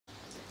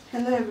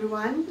Hello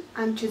everyone,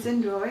 I'm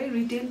Tsezen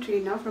retail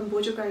trainer from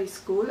Bojoghari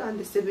school and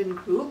the SIBIN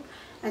group,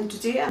 and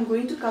today I'm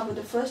going to cover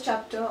the first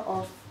chapter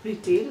of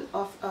retail.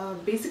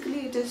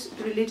 Basically it is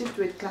related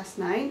with class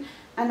 9,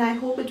 and I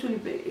hope it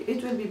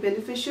will be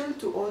beneficial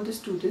to all the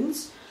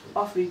students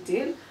of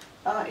retail.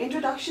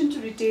 Introduction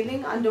to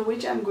retailing, under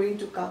which I'm going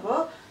to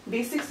cover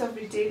basics of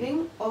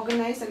retailing,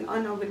 organized and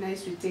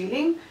unorganized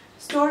retailing,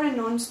 store and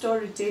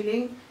non-store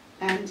retailing,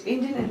 and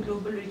Indian and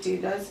global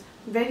retailers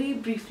very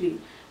briefly.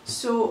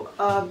 So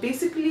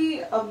basically,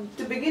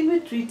 to begin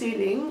with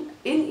retailing,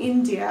 in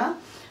India,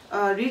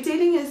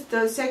 retailing is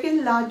the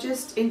second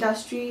largest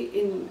industry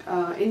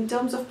in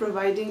terms of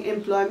providing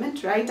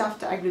employment, right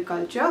after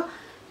agriculture,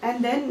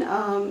 and then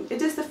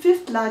it is the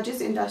fifth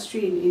largest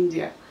industry in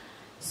India.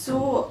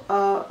 So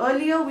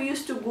earlier we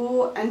used to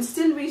go, and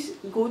still we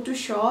go to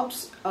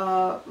shops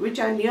which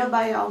are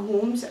nearby our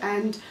homes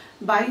and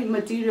buy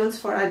materials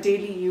for our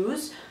daily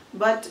use.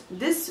 But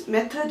this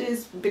method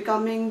is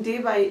becoming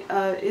very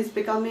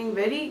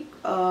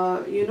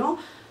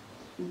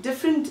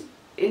different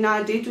in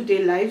our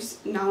day-to-day lives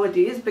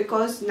nowadays,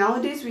 because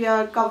nowadays we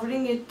are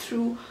covering it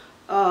through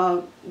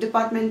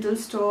departmental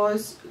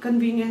stores,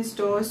 convenience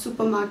stores,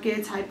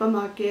 supermarkets,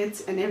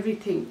 hypermarkets and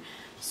everything.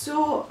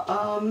 So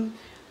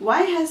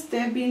why has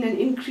there been an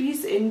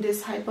increase in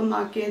this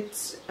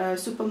hypermarkets,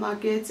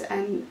 supermarkets,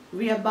 and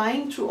we are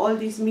buying through all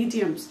these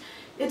mediums?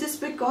 It is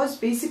because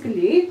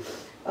basically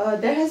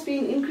there has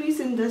been increase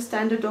in the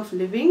standard of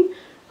living.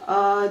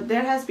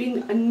 There has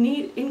been an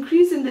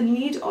increase in the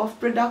need of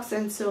products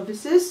and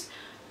services.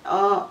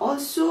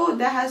 Also,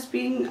 there has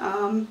been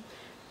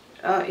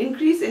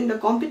increase in the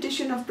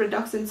competition of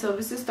products and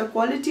services, the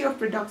quality of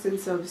products and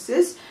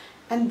services,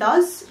 and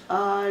thus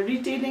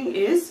retailing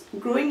is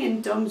growing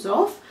in terms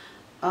of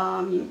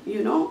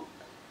the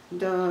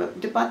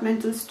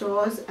departmental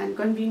stores and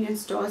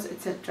convenience stores,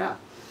 etc.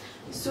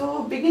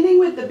 So beginning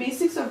with the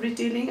basics of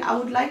retailing, I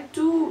would like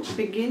to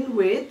begin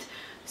with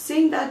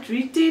saying that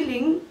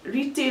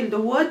the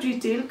word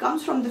retail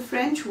comes from the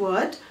French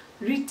word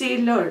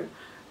retailer.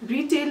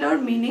 Retailer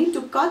meaning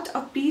to cut a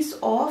piece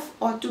off,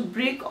 or to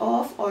break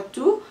off, or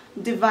to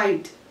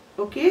divide.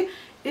 Okay,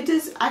 it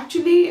is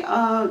actually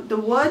the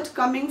word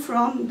coming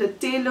from the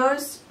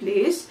tailor's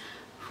place,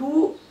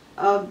 who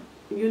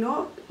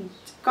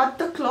cut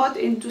the cloth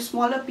into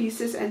smaller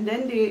pieces and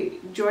then they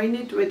join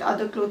it with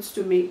other clothes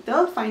to make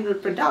the final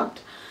product.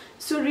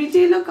 So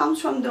retailer comes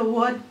from the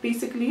word,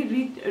 basically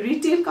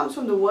retail comes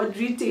from the word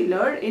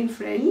retailer in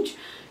French.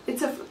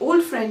 It's an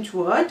old French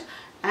word,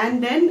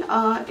 and then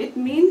it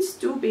means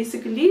to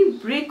basically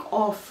break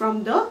off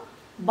from the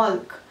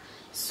bulk.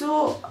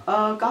 So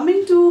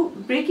coming to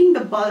breaking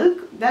the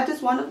bulk, that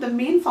is one of the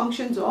main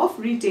functions of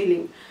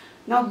retailing.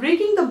 Now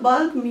breaking the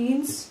bulk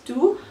means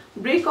to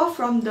break off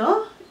from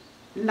the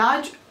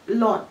large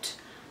lot.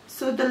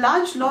 So the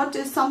large lot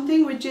is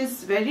something which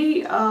is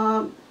very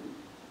large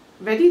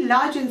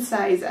in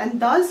size, and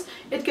thus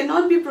it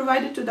cannot be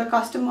provided to the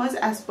customers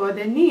as per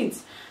their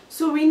needs.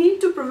 So we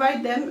need to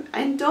provide them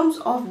in terms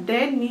of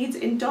their needs,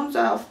 in terms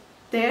of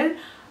their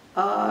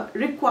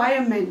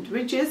requirement,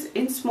 which is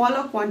in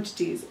smaller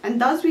quantities,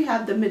 and thus we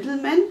have the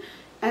middlemen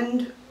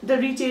and the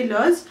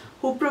retailers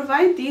who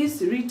provide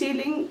these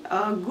retailing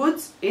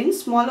goods in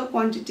smaller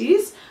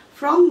quantities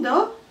from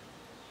the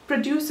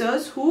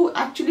producers who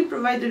actually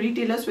provide the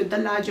retailers with the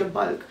larger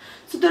bulk.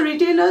 So the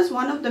retailers,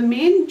 one of the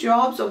main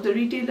jobs of the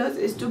retailers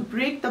is to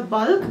break the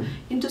bulk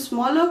into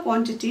smaller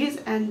quantities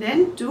and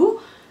then to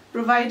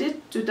provide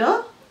it to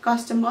the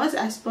customers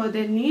as per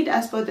their need,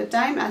 as per the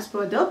time, as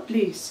per the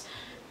place.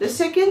 The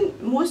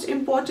second most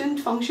important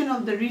function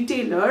of the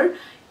retailer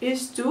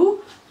is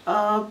to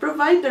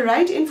provide the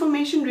right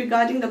information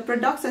regarding the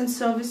products and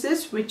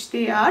services which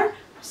they are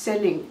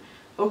selling.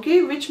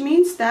 Okay, which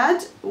means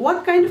that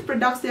what kind of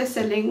products they are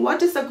selling,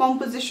 what is the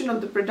composition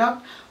of the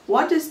product,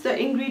 what is the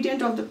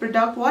ingredient of the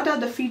product, what are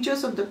the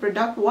features of the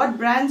product, what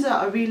brands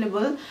are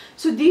available.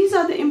 So these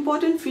are the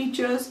important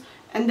features,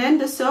 and then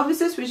the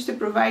services which they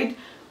provide,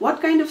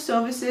 what kind of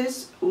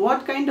services,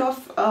 what kind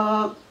of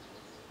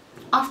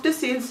after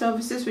sales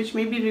services which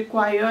may be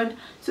required.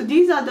 So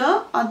these are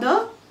the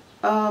other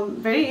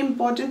very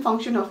important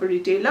function of a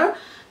retailer.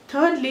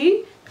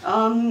 Thirdly,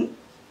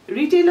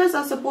 retailers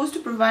are supposed to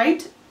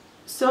provide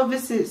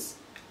services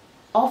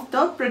of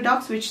the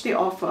products which they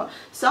offer.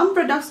 Some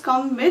products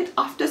come with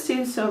after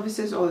sales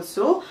services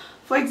also.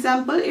 For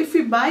example, if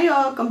we buy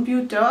a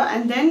computer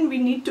and then we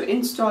need to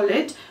install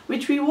it,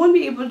 which we won't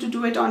be able to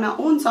do it on our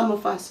own, some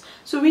of us.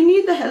 So we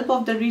need the help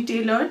of the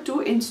retailer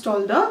to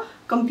install the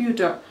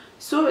computer.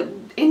 So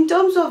in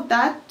terms of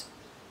that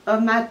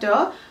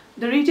matter,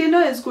 the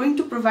retailer is going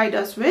to provide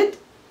us with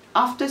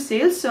after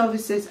sales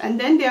services, and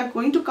then they are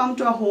going to come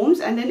to our homes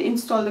and then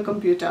install the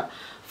computer.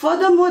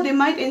 Furthermore, they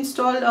might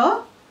install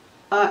an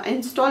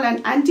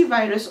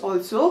antivirus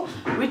also,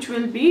 which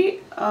will be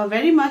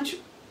very much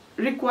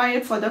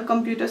required for the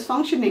computer's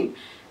functioning.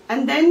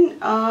 And then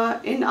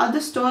in other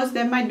stores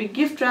there might be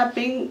gift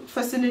wrapping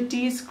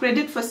facilities,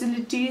 credit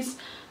facilities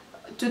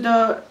to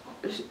the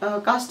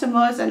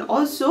customers, and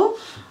also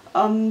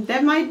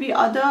There might be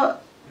other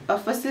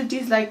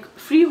facilities like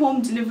free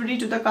home delivery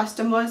to the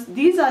customers.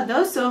 These are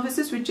the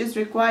services which is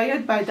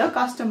required by the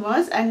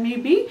customers and may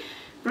be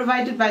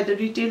provided by the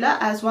retailer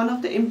as one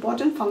of the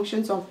important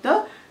functions of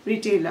the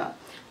retailer.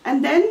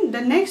 And then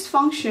the next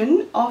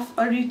function of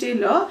a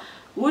retailer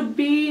would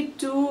be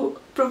to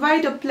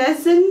provide a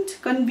pleasant,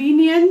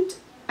 convenient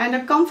and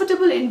a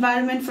comfortable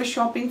environment for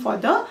shopping for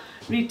the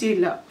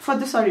retailer, for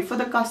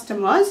the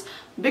customers,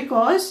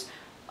 because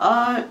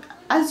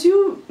as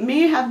you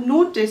may have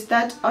noticed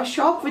that a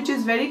shop which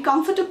is very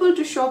comfortable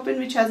to shop in,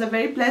 which has a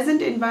very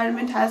pleasant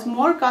environment, has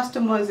more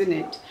customers in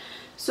it.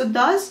 So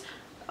thus,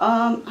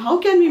 how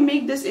can we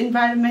make this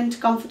environment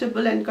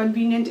comfortable and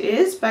convenient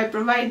is by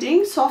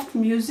providing soft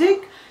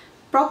music,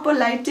 proper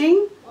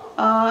lighting,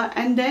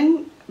 and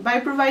then by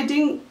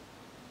providing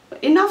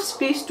enough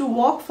space to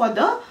walk for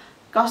the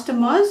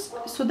customers,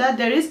 so that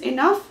there is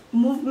enough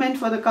movement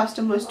for the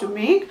customers to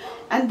make,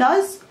 and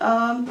thus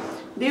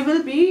they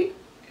will be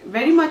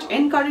very much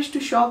encouraged to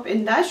shop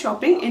in that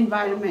shopping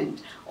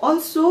environment.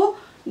 Also,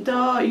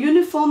 the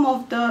uniform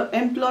of the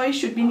employees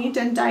should be neat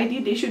and tidy,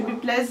 they should be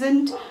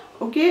pleasant,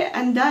 okay,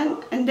 and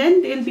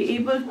then they'll be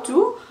able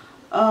to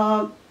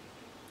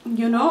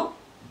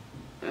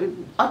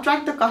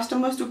attract the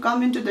customers to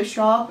come into the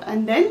shop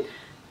and then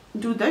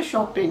do the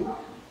shopping.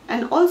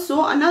 And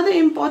also another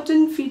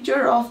important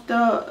feature of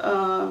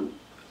the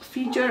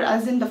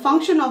as in the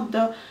function of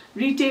the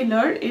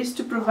retailer is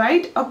to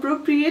provide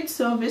appropriate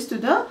service to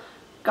the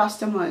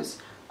customers.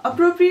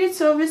 Appropriate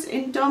service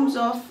in terms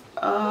of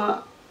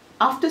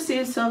after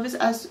sales service,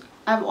 as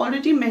I've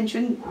already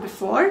mentioned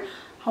before.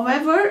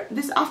 However,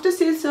 this after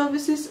sales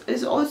services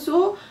is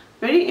also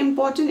very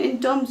important in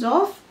terms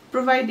of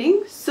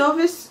providing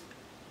service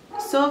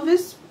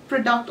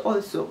product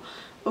also.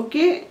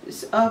 Okay,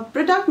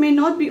 product may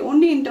not be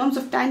only in terms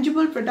of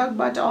tangible product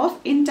but of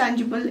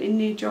intangible in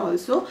nature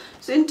also.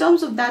 So in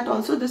terms of that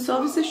also, the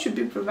services should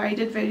be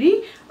provided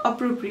very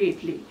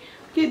appropriately.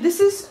 Okay, this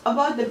is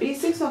about the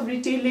basics of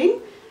retailing,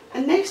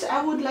 and next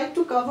I would like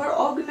to cover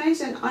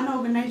organized and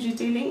unorganized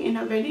retailing in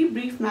a very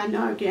brief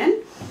manner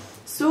again.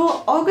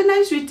 So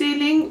organized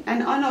retailing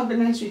and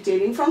unorganized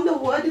retailing, from the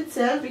word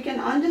itself we can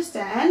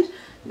understand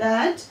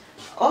that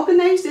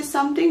organized is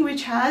something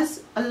which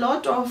has a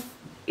lot of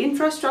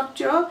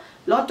infrastructure,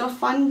 lot of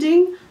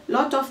funding,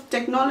 lot of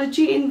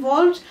technology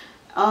involved.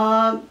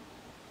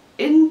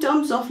 In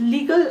terms of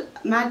legal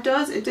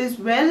matters, it is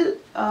well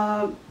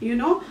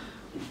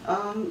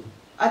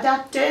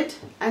adapted,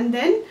 and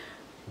then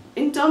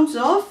in terms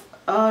of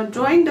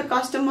drawing the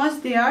customers,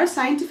 they are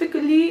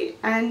scientifically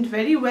and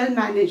very well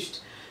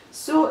managed.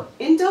 So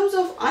in terms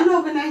of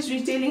unorganized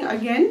retailing,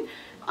 again,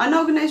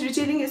 unorganized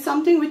retailing is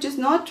something which is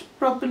not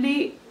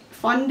properly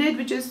funded,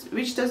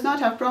 which does not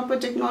have proper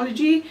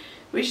technology,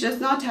 which does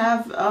not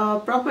have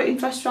proper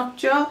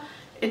infrastructure,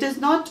 it is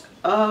not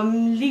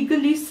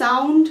legally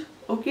sound.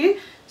 Okay,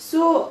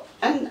 so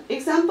an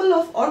example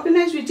of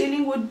organized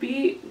retailing would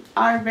be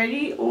our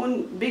very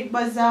own big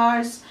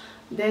bazaars,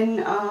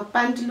 then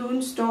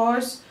pantaloon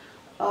stores,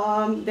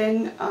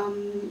 then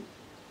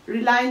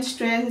Reliance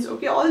Trends.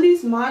 Okay, all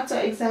these marts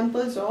are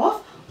examples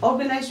of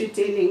organized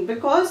retailing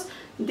because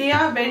they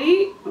are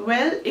very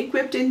well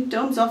equipped in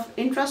terms of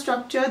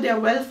infrastructure, they are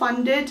well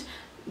funded,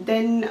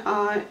 then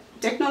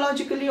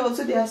technologically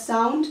also they are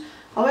sound.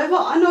 However,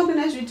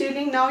 unorganized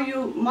retailing, now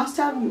you must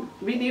have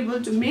been able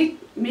to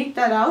make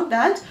that out,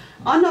 that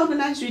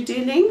unorganized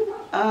retailing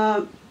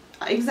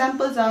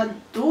examples are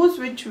those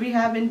which we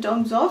have in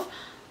terms of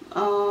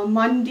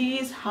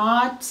mandis,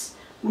 hats,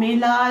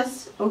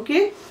 melas.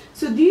 Okay,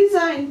 so these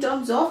are in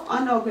terms of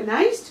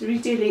unorganized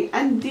retailing,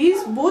 and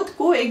these both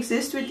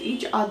coexist with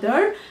each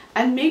other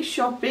and make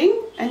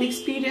shopping an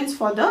experience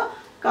for the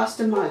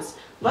customers.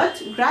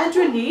 But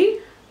gradually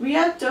we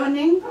are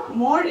turning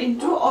more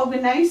into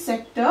organized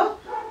sector,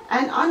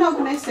 and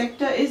unorganized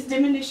sector is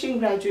diminishing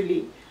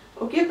gradually.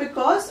 Okay,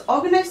 because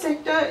organized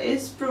sector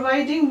is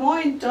providing more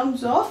in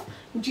terms of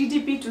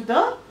GDP to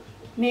the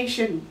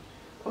nation.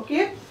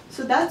 Okay,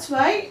 so that's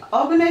why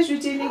organized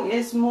retailing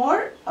is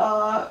more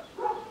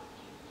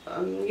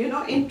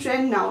in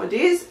trend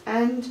nowadays.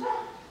 And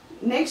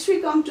next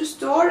we come to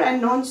store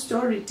and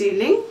non-store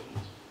retailing.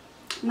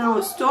 Now,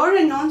 store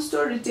and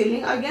non-store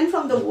retailing, again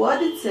from the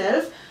word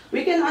itself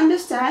we can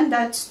understand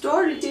that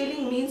store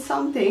retailing means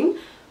something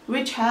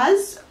which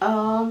has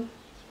a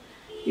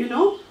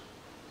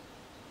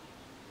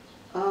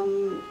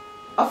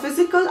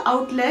physical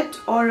outlet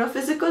or a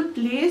physical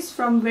place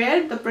from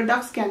where the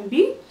products can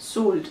be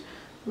sold,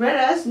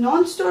 whereas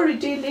non-store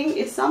retailing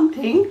is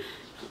something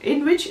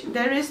in which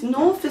there is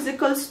no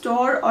physical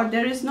store or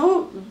there is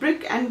no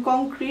brick and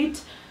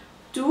concrete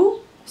to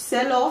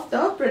sell off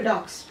the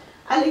products.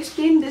 I'll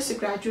explain this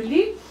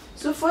gradually.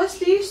 So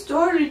firstly,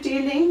 store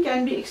retailing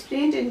can be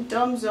explained in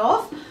terms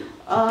of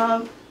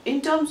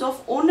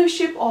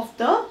ownership of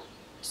the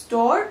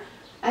store,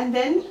 and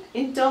then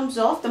in terms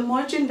of the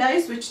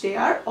merchandise which they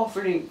are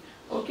offering.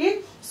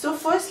 Okay, so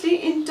firstly,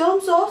 in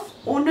terms of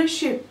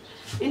ownership,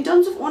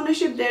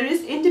 there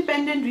is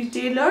independent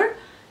retailer,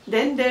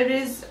 then there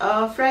is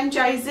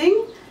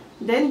franchising,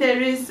 then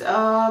there is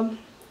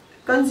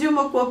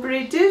consumer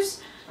cooperatives,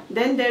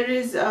 then there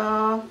is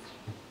other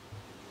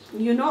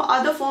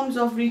forms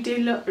of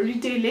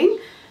retailing.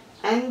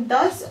 And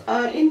thus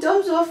in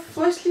terms of,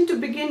 firstly to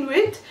begin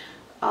with,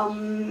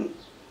 the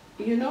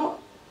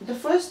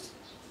first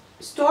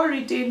store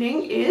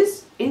retailing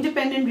is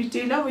independent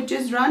retailer, which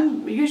is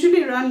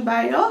usually run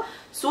by a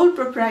sole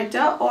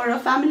proprietor or a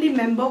family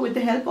member with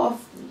the help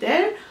of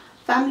their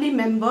family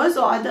members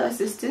or other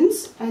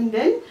assistants, and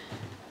then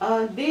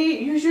they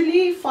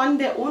usually fund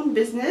their own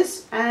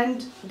business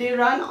and they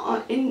run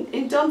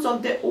in terms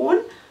of their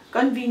own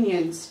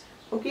convenience.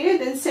 Okay,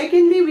 then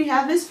secondly we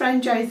have is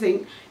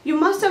franchising. You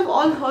must have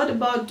all heard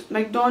about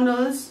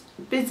McDonald's,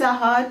 Pizza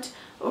Hut.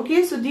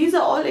 Okay, so these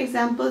are all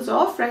examples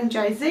of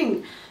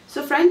franchising.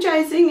 So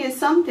franchising is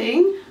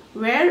something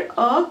where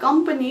a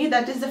company,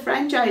 that is the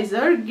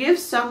franchisor,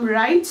 gives some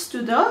rights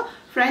to the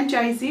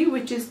franchisee,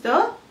 which is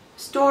the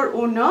store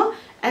owner,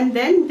 and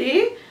then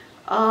they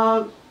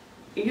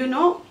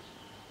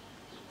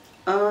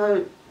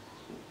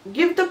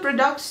give the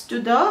products to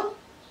the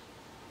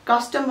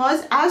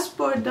customers as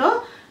per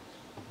the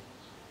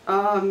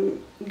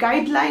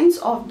guidelines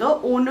of the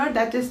owner,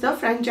 that is the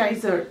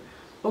franchisor.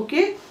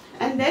 Okay,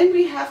 and then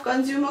we have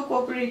consumer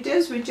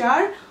cooperatives, which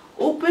are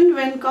open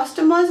when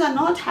customers are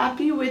not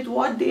happy with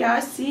what they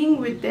are seeing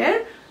with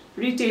their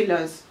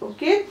retailers.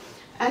 Okay,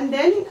 and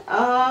then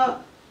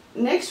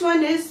next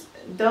one is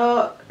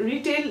the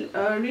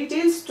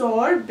retail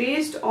store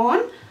based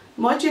on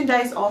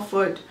merchandise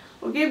offered.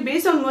 Okay,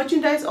 based on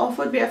merchandise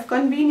offered, we have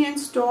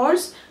convenience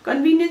stores.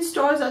 Convenience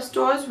stores are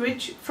stores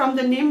which, from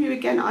the name you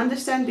can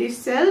understand, they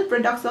sell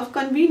products of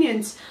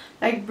convenience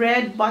like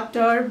bread,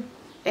 butter,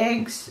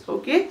 eggs.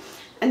 Okay,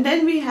 and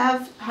then we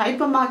have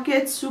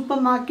hypermarkets,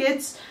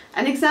 supermarkets.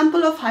 An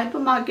example of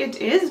hypermarket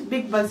is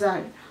Big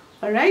Bazaar.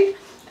 All right,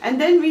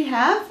 and then we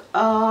have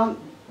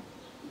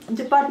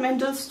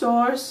departmental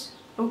stores.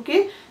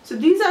 Okay, so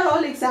these are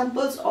all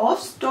examples of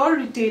store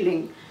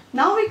retailing.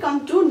 Now we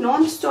come to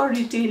non-store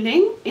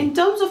retailing. In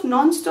terms of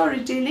non-store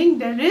retailing,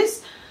 there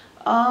is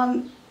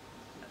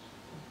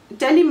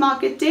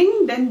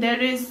telemarketing, then there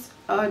is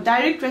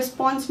direct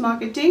response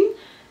marketing,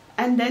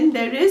 and then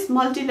there is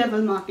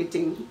multi-level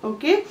marketing.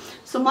 Okay,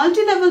 so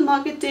multi-level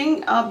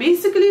marketing,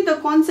 basically the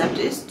concept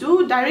is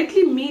to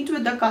directly meet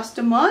with the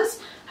customers,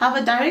 have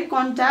a direct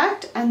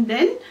contact, and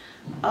then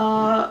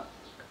sell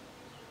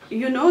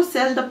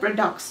the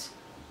products.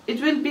 It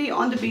will be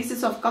on the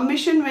basis of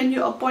commission when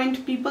you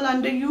appoint people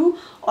under you,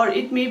 or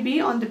it may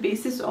be on the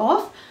basis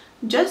of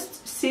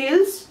just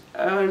sales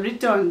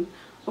return.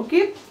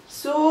 Okay,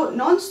 so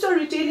non-store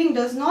retailing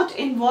does not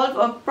involve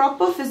a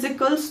proper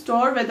physical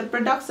store where the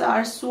products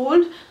are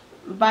sold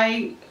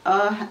by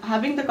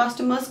having the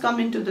customers come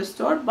into the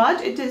store,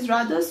 but it is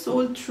rather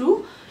sold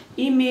through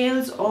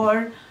emails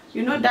or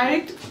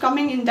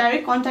coming in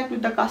direct contact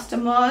with the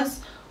customers,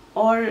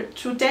 or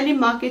through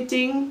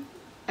telemarketing,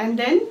 and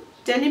then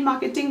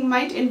telemarketing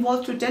might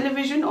involve through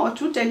television or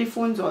through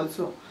telephones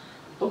also.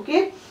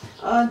 Okay,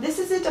 this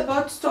is it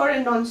about store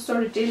and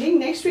non-store retailing.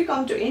 Next we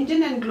come to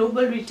Indian and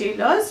global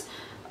retailers.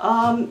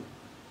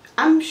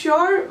 I'm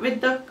sure with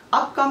the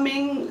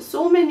upcoming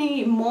so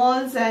many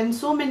malls and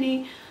so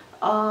many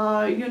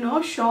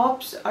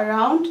shops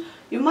around,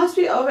 you must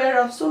be aware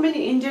of so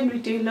many Indian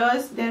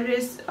retailers. There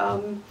is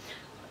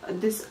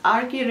this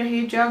R.K.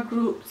 Raheja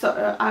group,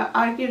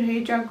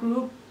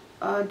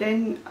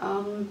 then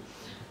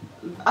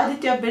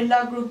Aditya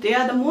Birla Group. They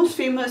are the most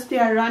famous. They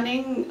are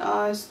running,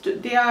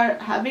 they are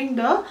having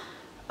the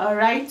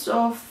rights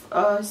of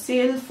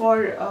sale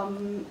for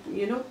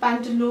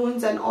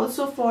pantaloons, and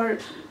also for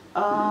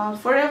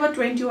Forever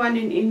 21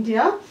 in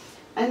India.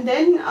 And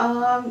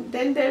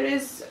then there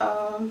is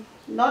a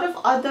lot of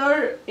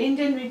other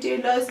Indian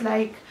retailers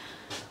like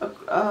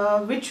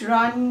which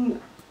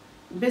run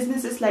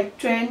businesses like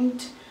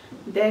Trent.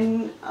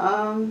 Then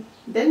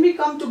we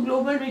come to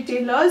global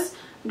retailers.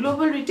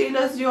 Global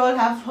retailers, you all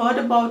have heard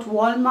about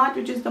Walmart,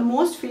 which is the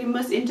most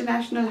famous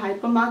international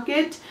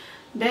hypermarket.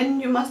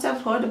 Then you must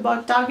have heard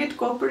about Target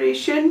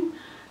Corporation.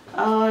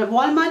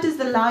 Walmart is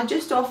the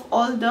largest of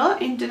all the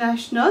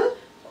international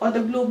or the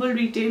global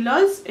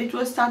retailers. It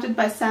was started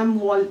by Sam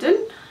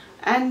Walton.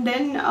 And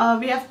then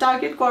we have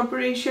Target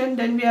Corporation,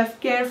 then we have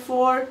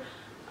Carrefour,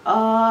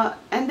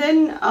 and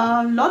then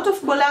a lot of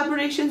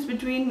collaborations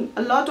between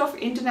a lot of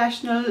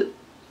international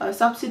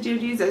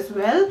subsidiaries as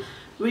well,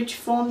 which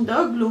form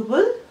the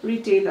global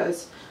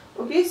retailers.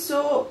 Okay,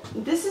 so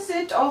this is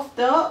it of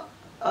the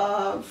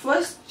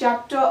first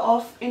chapter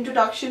of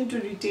Introduction to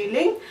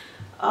Retailing.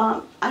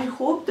 I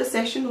hope the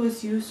session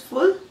was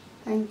useful.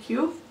 Thank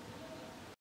you.